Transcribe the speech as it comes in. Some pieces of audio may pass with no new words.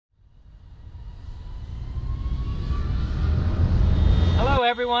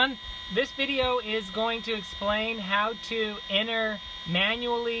everyone. This video is going to explain how to enter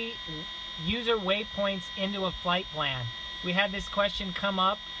manually user waypoints into a flight plan. We had this question come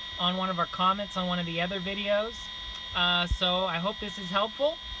up on one of our comments on one of the other videos. So I hope this is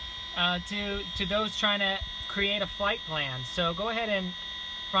helpful to those trying to create a flight plan. So go ahead and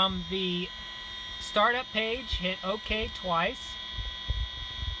from the startup page, hit OK twice.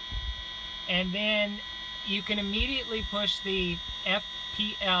 And then you can immediately push the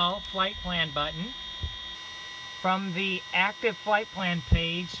FPL flight plan button. From the active flight plan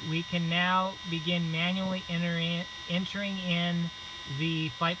page, we can now begin manually entering in the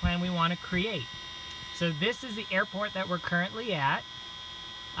flight plan we want to create. So this is the airport that we're currently at.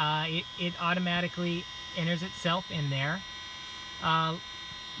 It automatically enters itself in there.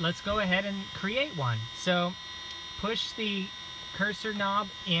 Let's go ahead and create one. So push the cursor knob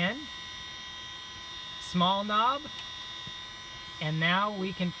in, small knob, and now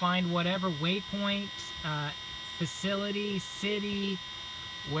we can find whatever waypoint, facility, city,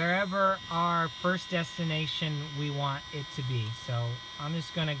 wherever our first destination we want it to be. So I'm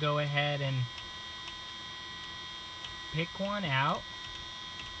just going to go ahead and pick one out.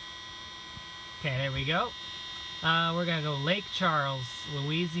 Okay, there we go. We're going to go Lake Charles,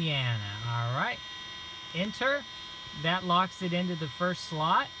 Louisiana. Alright. Enter. That locks it into the first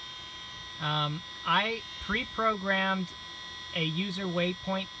slot. I pre-programmed a user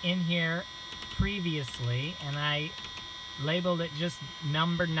waypoint in here previously, and I labeled it just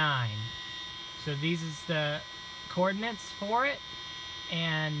number 9. So these is the coordinates for it,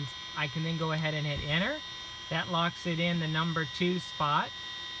 and I can then go ahead and hit enter. That locks it in the number 2 spot.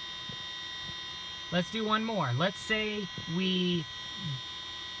 Let's do one more. Let's say we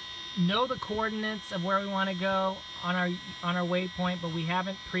know the coordinates of where we want to go on our waypoint, but we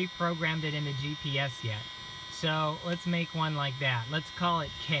haven't pre-programmed it into GPS yet. So let's make one like that. Let's call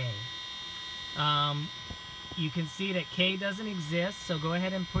it K. You can see that K doesn't exist, so go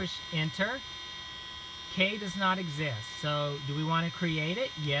ahead and push enter. K does not exist. So do we want to create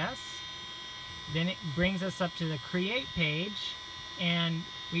it? Yes. Then it brings us up to the create page, and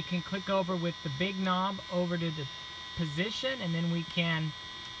we can click over with the big knob over to the position, and then we can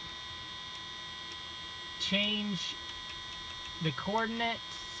change the coordinates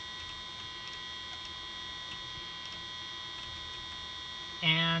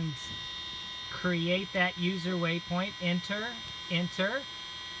and create that user waypoint. Enter, enter,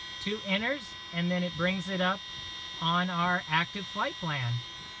 2 enters, and then it brings it up on our active flight plan.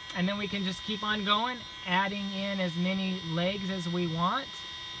 And then we can just keep on going, adding in as many legs as we want,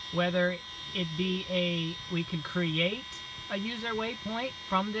 whether it be we could create a user waypoint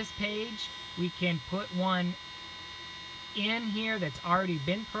from this page. We can put one in here that's already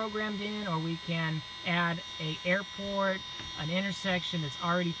been programmed in, or we can add an airport, an intersection that's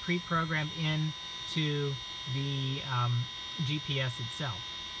already pre-programmed into the GPS itself.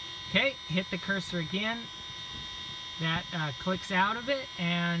 Okay, hit the cursor again. That clicks out of it,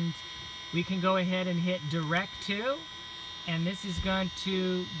 and we can go ahead and hit direct to, and this is going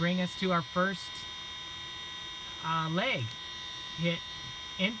to bring us to our first leg. Hit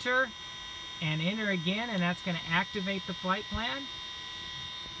enter and enter again, and that's going to activate the flight plan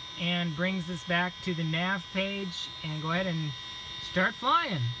and brings us back to the nav page, and go ahead and start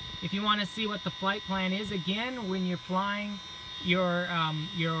flying. If you want to see what the flight plan is again when you're flying to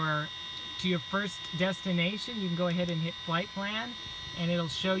your first destination, you can go ahead and hit flight plan, and it'll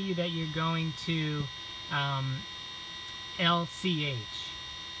show you that you're going to LCH.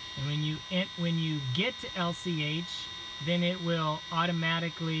 And when you get to LCH, then it will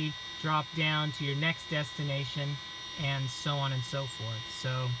automatically drop down to your next destination, and so on and so forth.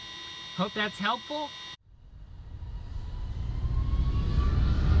 So hope that's helpful.